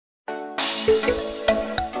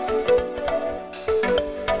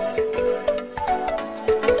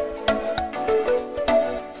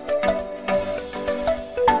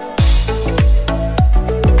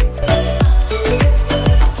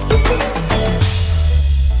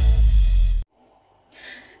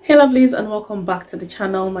Hey lovelies, and welcome back to the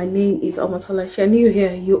channel. My name is Tola. If you're new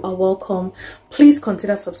here, you are welcome. Please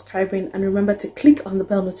consider subscribing and remember to click on the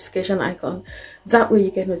bell notification icon. That way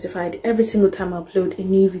you get notified every single time I upload a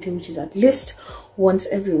new video, which is at least once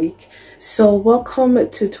every week. So welcome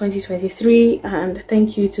to 2023 and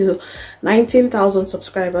thank you to 19,000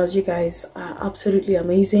 subscribers. You guys are absolutely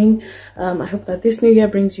amazing. I hope that this new year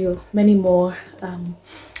brings you many more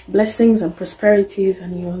blessings and prosperities,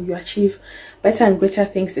 and you achieve better and greater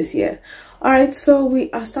things this year. All right, so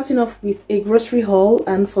we are starting off with a grocery haul,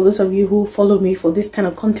 and for those of you who follow me for this kind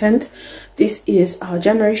of content, this is our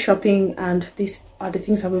January shopping, and these are the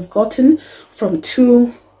things that we've gotten from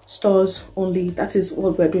 2 stores only. That is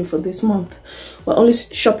what we're doing for this month. We're only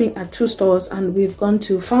shopping at 2 stores, and we've gone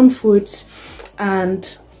to Farm Foods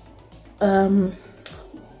and an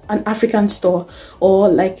African store, or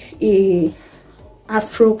like a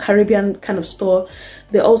Afro-Caribbean kind of store.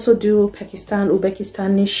 They also do Pakistan,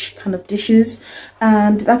 Uzbekistanish kind of dishes,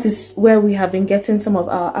 and that is where we have been getting some of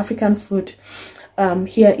our African food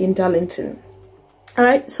here in Darlington. All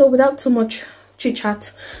right, so without too much chit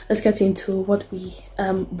chat, let's get into what we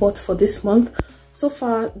bought for this month. So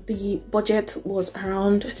far the budget was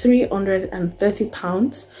around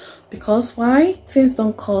 £330, because why? Things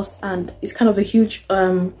don't cost, and it's kind of a huge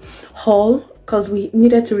haul because we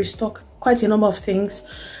needed to restock quite a number of things.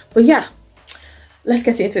 But yeah, let's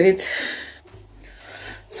get into it.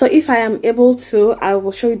 So if I am able to, I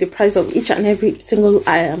will show you the price of each and every single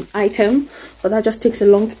item, but that just takes a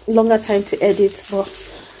longer time to edit. But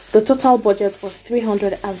the total budget was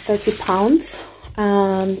 £330,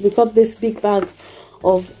 and we got this big bag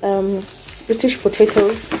of British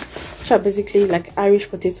potatoes, which are basically like Irish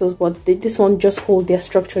potatoes, but this one just hold their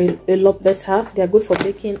structure a lot better. They are good for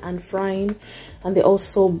baking and frying, and they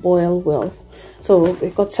also boil well. So we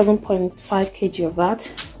got 7.5 kg of that.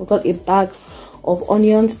 We got a bag of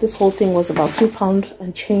onions. This whole thing was about £2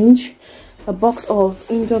 and change. A box of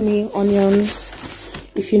Indomie onions.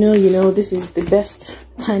 If you know, you know, this is the best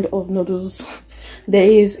kind of noodles there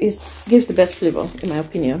is. It gives the best flavor in my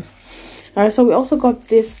opinion. All right, so we also got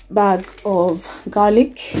this bag of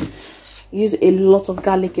garlic. I use a lot of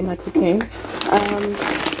garlic in my cooking.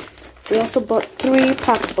 We also bought 3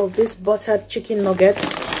 packs of this buttered chicken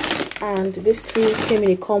nuggets, and these 3 came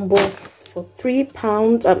in a combo for £3,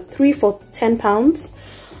 3 for £10.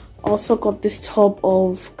 Also got this tub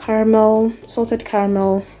of caramel, salted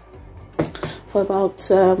caramel, for about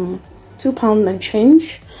 £2 and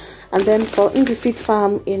change. And then for Indifit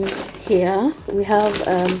Farm in here, we have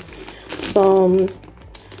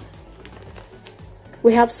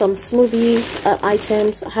some smoothie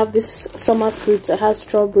items. I have this summer fruits. I have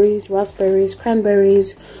strawberries, raspberries,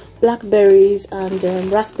 cranberries, blackberries, and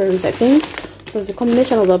raspberries, I think. So it's a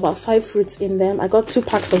combination of about 5 fruits in them. I got 2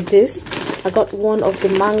 packs of this. I got 1 of the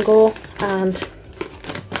mango, and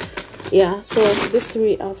yeah, so these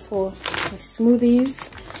 3 are for my smoothies.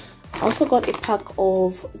 I also got a pack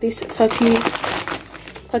of this 30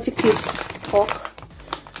 piece pork.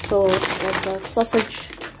 So there's a sausage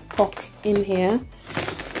pork in here.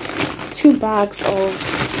 2 bags of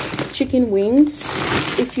chicken wings.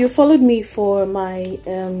 If you followed me for my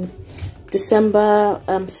December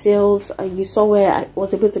sales, you saw where I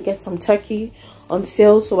was able to get some turkey on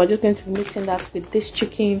sale. So we're just going to be mixing that with this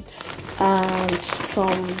chicken and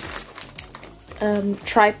some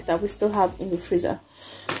tripe that we still have in the freezer.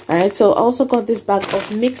 All right, so I also got this bag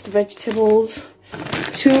of mixed vegetables,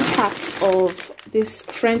 2 packs of this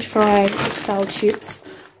French fry style chips.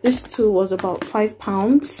 This 2 was about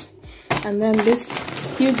 £5. And then this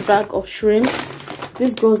huge bag of shrimp.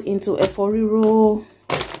 This goes into a foriro,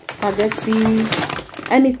 spaghetti,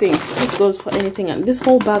 anything. This goes for anything. And this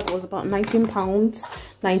whole bag was about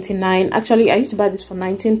 £19.99. Actually, I used to buy this for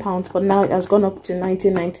 £19, but now it has gone up to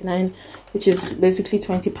 £19.99, which is basically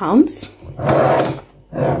 £20.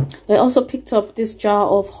 I also picked up this jar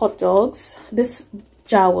of hot dogs. This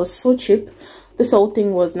jar was so cheap. This whole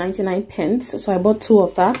thing was 99 pence, so I bought 2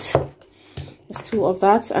 of that. There's 2 of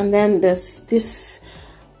that. And then there's this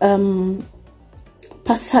passata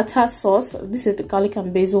sauce. This is the garlic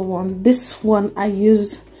and basil one. This one I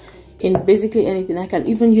use in basically anything. I can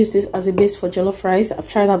even use this as a base for jollof rice. I've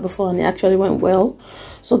tried that before and it actually went well.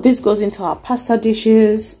 So this goes into our pasta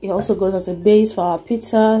dishes. It also goes as a base for our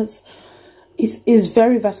pizzas. It's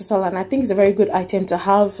very versatile, and I think it's a very good item to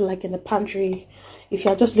have like in the pantry if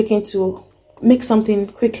you're just looking to make something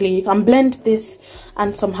quickly. You can blend this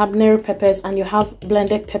and some habanero peppers, and you have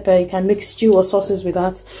blended pepper. You can make stew or sauces with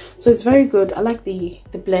that, so it's very good. I like the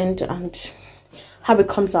blend and how it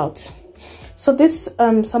comes out. So this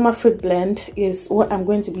summer fruit blend is what I'm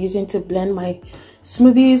going to be using to blend my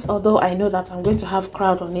smoothies, although I know that I'm going to have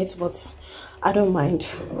crowd on it, but I don't mind.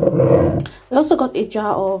 We also got a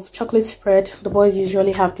jar of chocolate spread. The boys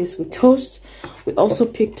usually have this with toast. We also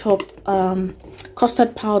picked up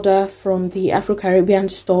custard powder from the Afro-Caribbean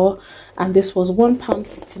store, and this was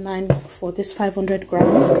 £1.59 for this 500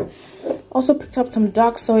 grams. Also picked up some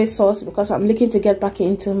dark soy sauce because I'm looking to get back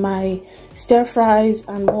into my stir fries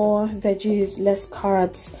and more veggies, less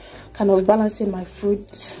carbs, kind of balancing my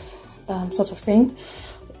fruits sort of thing.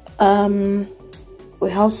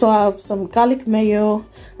 We also have some garlic mayo,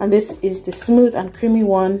 and this is the smooth and creamy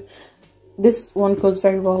one. This one goes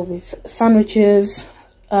very well with sandwiches,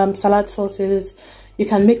 salad sauces. You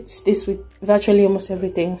can mix this with virtually almost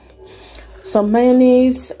everything. Some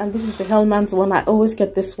mayonnaise, and this is the Hellman's one. I always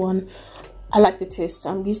get this one. I like the taste.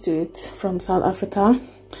 I'm used to it from South Africa.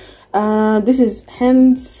 This is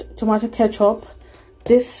Heinz tomato ketchup.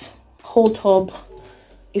 This whole tub,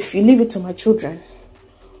 if you leave it to my children,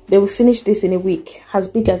 they will finish this in a week, as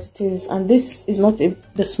big as it is. And this is not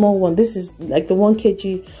the small one. This is like the 1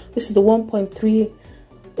 kg. This is the 1.3.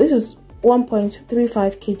 This is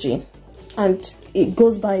 1.35 kg, and it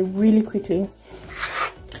goes by really quickly.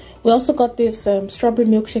 We also got this strawberry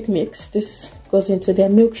milkshake mix. This goes into their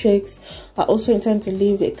milkshakes. I also intend to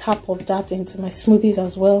leave a cup of that into my smoothies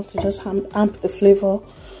as well to just amp the flavor.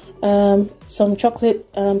 Some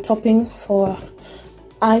chocolate topping for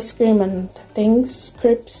ice cream and things,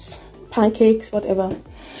 crepes, pancakes, whatever.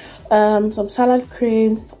 Some salad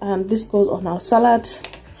cream, and this goes on our salad.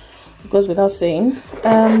 It goes without saying.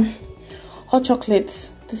 Hot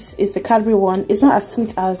chocolate. This is the Cadbury one. It's not as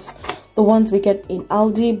sweet as the ones we get in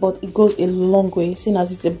Aldi, but it goes a long way, seeing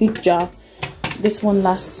as it's a big jar. This one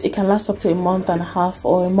lasts, it can last up to a month and a half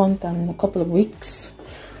or a month and a couple of weeks.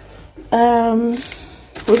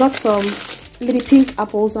 We got some little pink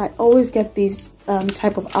apples. I always get these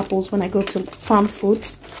type of apples when I go to farm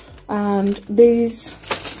foods, and these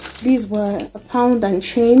were £1 and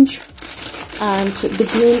change, and the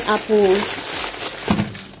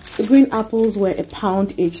green apples were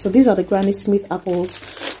 £1 each. So these are the Granny Smith apples,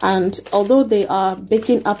 and although they are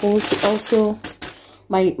baking apples, they also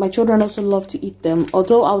my children also love to eat them,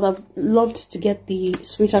 although I would have loved to get the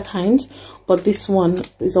sweeter kind, but this one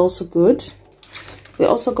is also good. We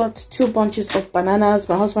also got 2 bunches of bananas.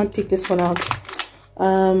 My husband picked this one out.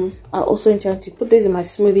 I also intend to put this in my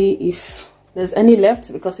smoothie if there's any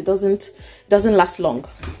left, because it doesn't last long.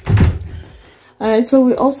 Alright, so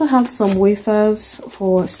we also have some wafers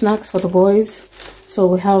for snacks for the boys. So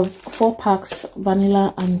we have 4 packs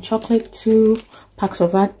vanilla and chocolate, 2 packs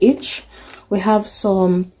of that each. We have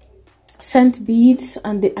some scent beads,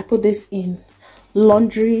 and I put this in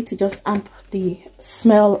laundry to just amp the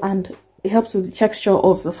smell, and it helps with the texture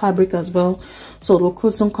of the fabric as well, so the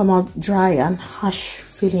clothes don't come out dry and harsh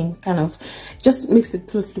feeling. Kind of just makes the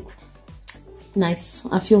clothes look nice.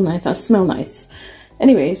 I feel nice, I smell nice.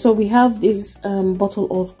 Anyway, so we have this bottle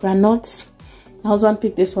of granuts. My husband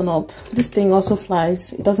picked this one up. This thing also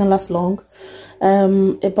flies, it doesn't last long.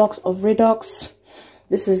 A box of Redox.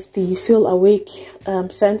 This is the Feel Awake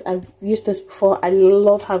scent. I've used this before. I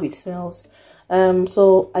love how it smells.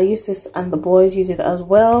 So I use this, and the boys use it as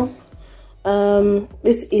well.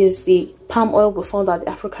 This is the palm oil we found at the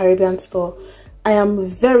Afro-Caribbean store. I am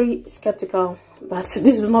very skeptical that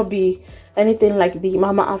this will not be anything like the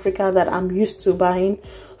Mama Africa that I'm used to buying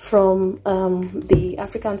from the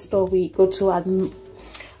African store we go to at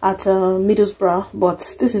Middlesbrough,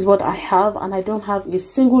 but this is what I have, and I don't have a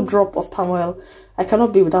single drop of palm oil. I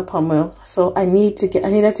cannot be without palm oil, so I needed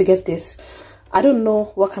to get this. I don't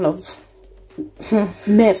know what kind of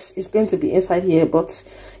mess is going to be inside here, but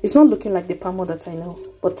it's not looking like the palm oil that I know.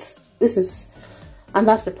 But this is, and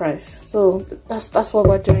that's the price. So that's what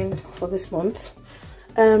we're doing for this month.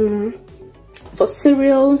 For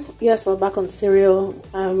cereal, yes, we're back on cereal.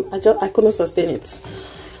 I couldn't sustain it.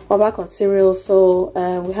 We're back on cereal. So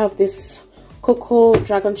we have this cocoa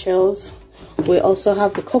dragon shells. We also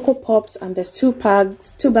have the Cocoa Pops, and there's 2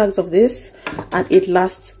 bags of this, and it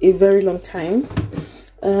lasts a very long time.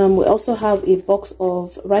 We also have a box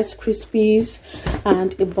of Rice Krispies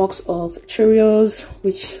and a box of Cheerios,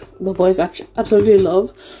 which the boys absolutely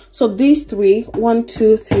love. So these 3, 1,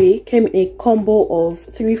 2, 3, came in a combo of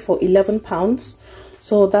 3 for £11.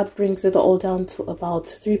 So that brings it all down to about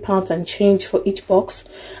 £3 and change for each box.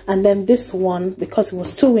 And then this one, because it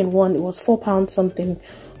was 2 in 1, it was £4 something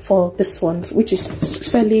for this one, which is it's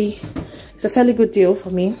a fairly good deal for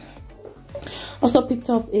me. Also picked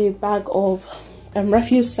up a bag of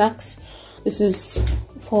refuse sacks. This is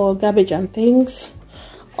for garbage and things.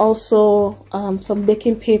 Also some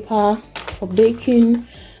baking paper for baking,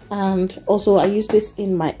 and also I use this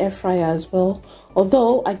in my air fryer as well.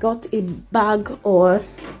 Although I got a bag, or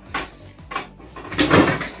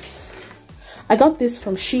I got this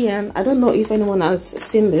from Shein. I don't know if anyone has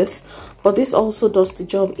seen this, but this also does the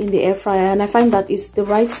job in the air fryer, and I find that it's the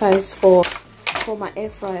right size for my air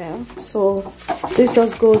fryer. So this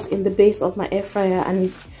just goes in the base of my air fryer and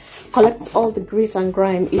it collects all the grease and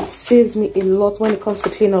grime. It saves me a lot when it comes to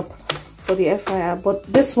cleanup for the air fryer. But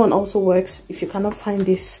this one also works. If you cannot find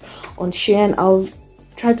this on Shein, I'll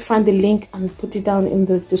try to find the link and put it down in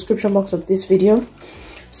the description box of this video.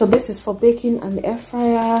 So this is for baking and the air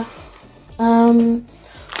fryer.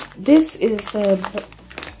 This is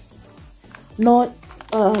not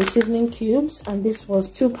seasoning cubes, and this was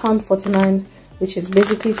 £2.49, which is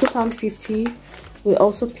basically £2.50. We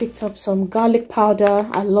also picked up some garlic powder.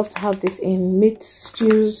 I love to have this in meat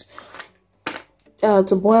stews,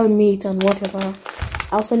 to boil meat and whatever.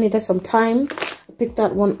 I also needed some thyme. I picked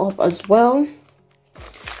that one up as well.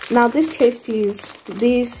 Now these tasties,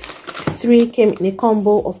 these three came in a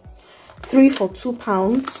combo of 3 for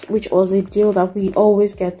 £2, which was a deal that we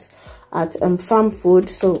always get at farm food.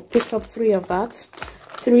 So picked up 3 of that,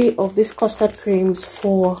 3 of these custard creams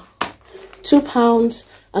for £2,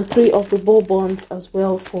 and 3 of the bourbons as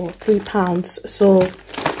well for £3. So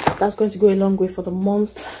that's going to go a long way for the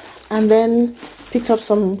month. And then picked up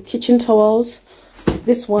some kitchen towels.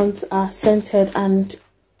 These ones are scented and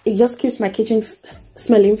it just keeps my kitchen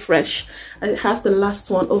smelling fresh. I have the last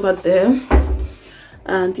one over there,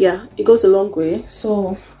 and yeah, it goes a long way.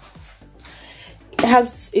 So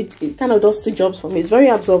it kind of does 2 jobs for me. It's very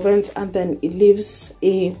absorbent, and then it leaves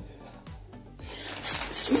a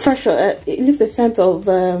fresher, it leaves a scent of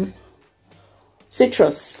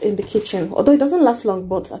citrus in the kitchen, although it doesn't last long,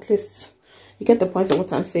 but at least you get the point of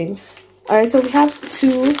what I'm saying. All right, so we have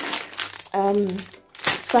 2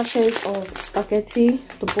 sachets of spaghetti.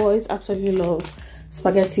 The boys absolutely love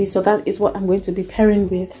spaghetti, so that is what I'm going to be pairing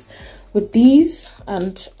with these.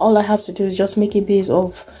 And all I have to do is just make a base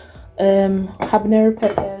of habanero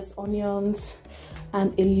peppers, onions,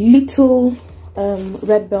 and a little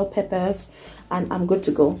red bell peppers, and I'm good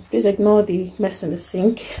to go. Please ignore the mess in the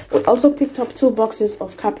sink. We also picked up 2 boxes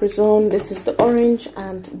of Capri-Sun. This is the orange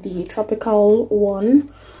and the tropical one.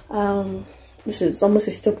 This is almost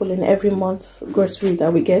a staple in every month's grocery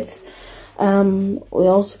that we get. We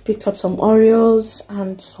also picked up some Oreos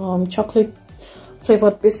and some chocolate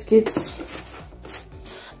flavored biscuits.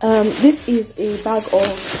 This is a bag of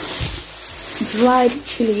dried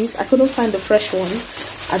chilies. I couldn't find the fresh one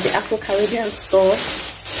at the Afro-Caribbean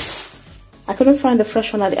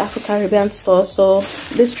store. So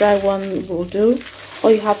this dry one will do.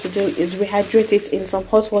 All you have to do is rehydrate it in some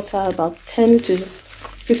hot water about 10 to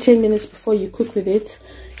 15 minutes before you cook with it.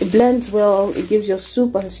 It blends well. It gives your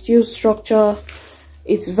soup and stew structure.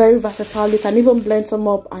 It's very versatile. You can even blend some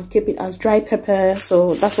up and keep it as dry pepper.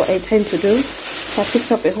 So that's what I tend to do. So I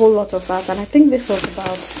picked up a whole lot of that, and I think this was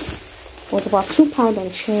about £2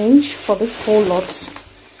 and change for this whole lot.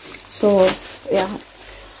 So yeah,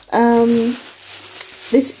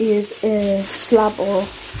 this is a slab, or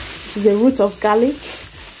this is a root of garlic.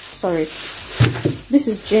 Sorry, this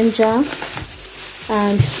is ginger,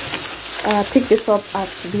 and I picked this up at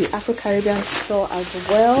the Afro-Caribbean store as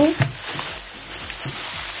well.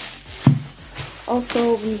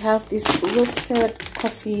 Also, we have this roasted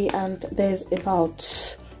coffee, and there's about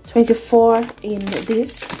 24 in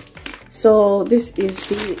this. So this is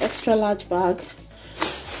the extra large bag.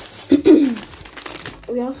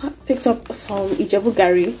 We also picked up some Ijebu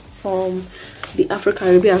Gari from the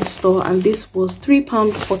Afro-Caribbean store, and this was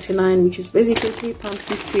 £3.49, which is basically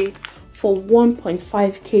 £3.50 for 1.5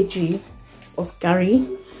 kg of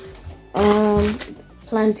Gari.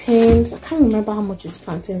 Plantains, I can't remember how much these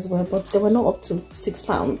plantains were, but they were not up to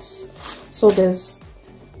 £6. So there's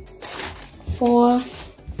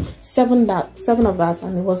 7 of that,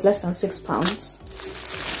 and it was less than £6.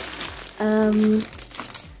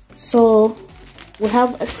 So we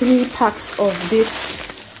have 3 packs of this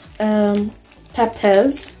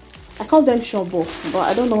peppers. I call them shombo, but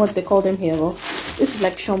I don't know what they call them here. This is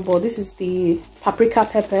like shombo. This is the paprika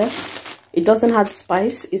pepper. It doesn't have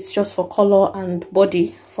spice, it's just for color and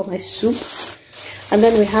body for my soup. And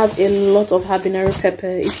then we have a lot of habanero pepper.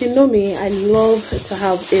 If you know me, I love to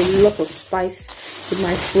have a lot of spice in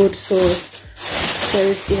my food, so there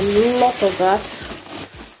is a lot of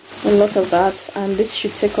that, and this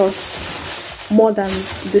should take us more than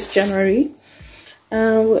this January.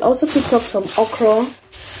 We also picked up some okra.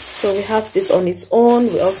 So we have this on its own.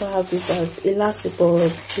 We also have this as elasipo,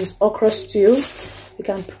 which is okra stew. You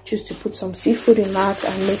can choose to put some seafood in that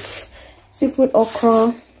and make seafood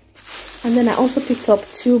okra. And then I also picked up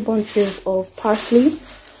 2 bunches of parsley.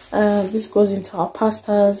 This goes into our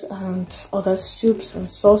pastas and other soups and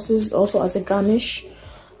sauces, also as a garnish.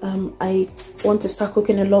 I want to start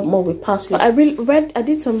cooking a lot more with parsley. I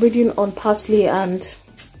did some reading on parsley, and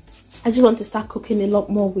I just want to start cooking a lot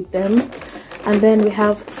more with them. And then we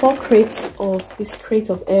have 4 crates of this crate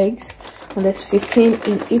of eggs, and there's 15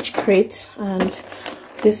 in each crate, and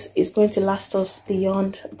this is going to last us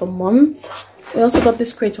beyond the month. We also got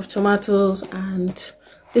this crate of tomatoes, and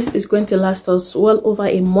this is going to last us well over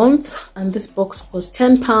a month, and this box was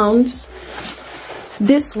 £10.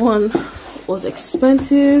 This one was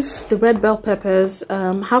expensive. The red bell peppers,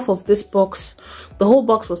 half of this box, the whole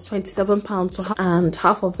box was £27, and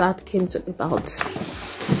half of that came to about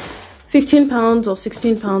 £15 or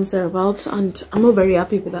 £16 thereabouts, and I'm not very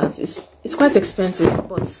happy with that. It's quite expensive,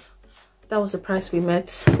 but that was the price we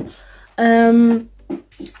met.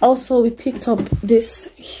 Also, we picked up this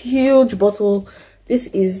huge bottle. This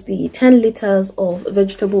is the 10 liters of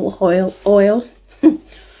vegetable oil.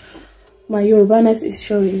 My Yorubaness is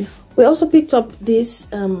showing. We also picked up this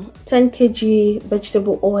 10 kg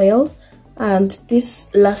vegetable oil, and this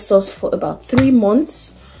lasts us for about 3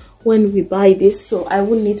 months when we buy this, so I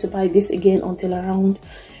won't need to buy this again until around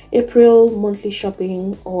April monthly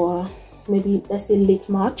shopping, or maybe let's say late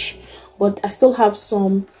March. But I still have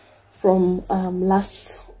some from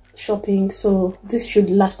last shopping, so this should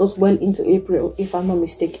last us well into April if I'm not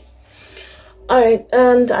mistaken. All right,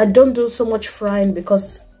 and I don't do so much frying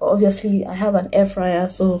because obviously I have an air fryer,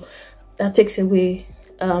 so that takes away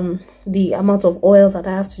the amount of oil that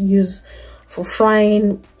I have to use for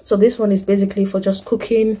frying. So this one is basically for just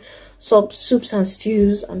cooking soups and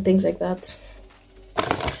stews and things like that.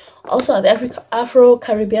 Also at the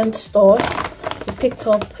Afro-Caribbean store, we picked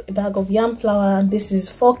up a bag of yam flour, and this is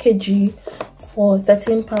 4 kg for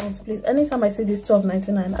 £13. Please, anytime I see this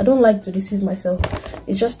 £12.99, I don't like to deceive myself.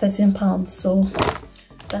 It's just £13, so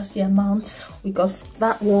that's the amount we got for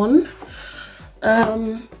that one.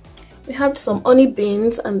 We had some honey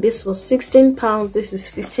beans, and this was £16. This is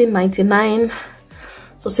 £15.99,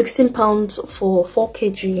 so £16 for 4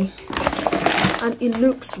 kg. And it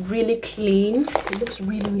looks really clean. It looks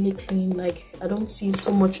really clean. Like, I don't see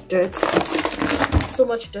so much dirt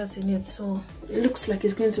in it, so it looks like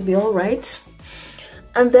it's going to be all right.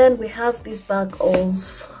 And then we have this bag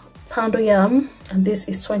of poundo yam, and this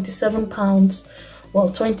is £27, well,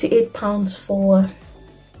 £28 for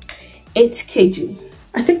 8 kg.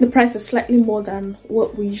 I think the price is slightly more than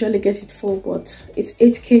what we usually get it for, but it's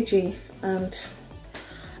 8 kg, and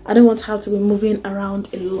I don't want to have to be moving around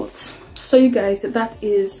a lot. So you guys, that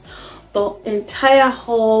is the entire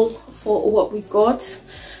haul for what we got.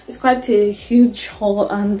 It's quite a huge haul,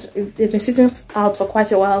 and they've been sitting out for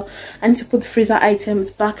quite a while. I need to put the freezer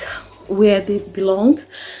items back where they belong.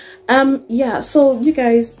 Yeah, so you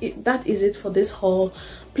guys, that is it for this haul.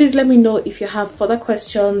 Please let me know if you have further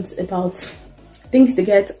questions about things to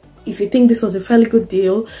get, if you think this was a fairly good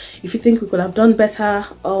deal, if you think we could have done better,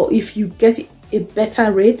 or if you get a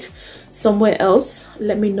better rate somewhere else,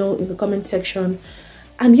 let me know in the comment section.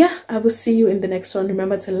 And yeah, I will see you in the next one.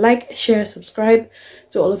 Remember to like, share, subscribe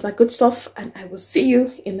to all of that good stuff, and I will see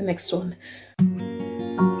you in the next one.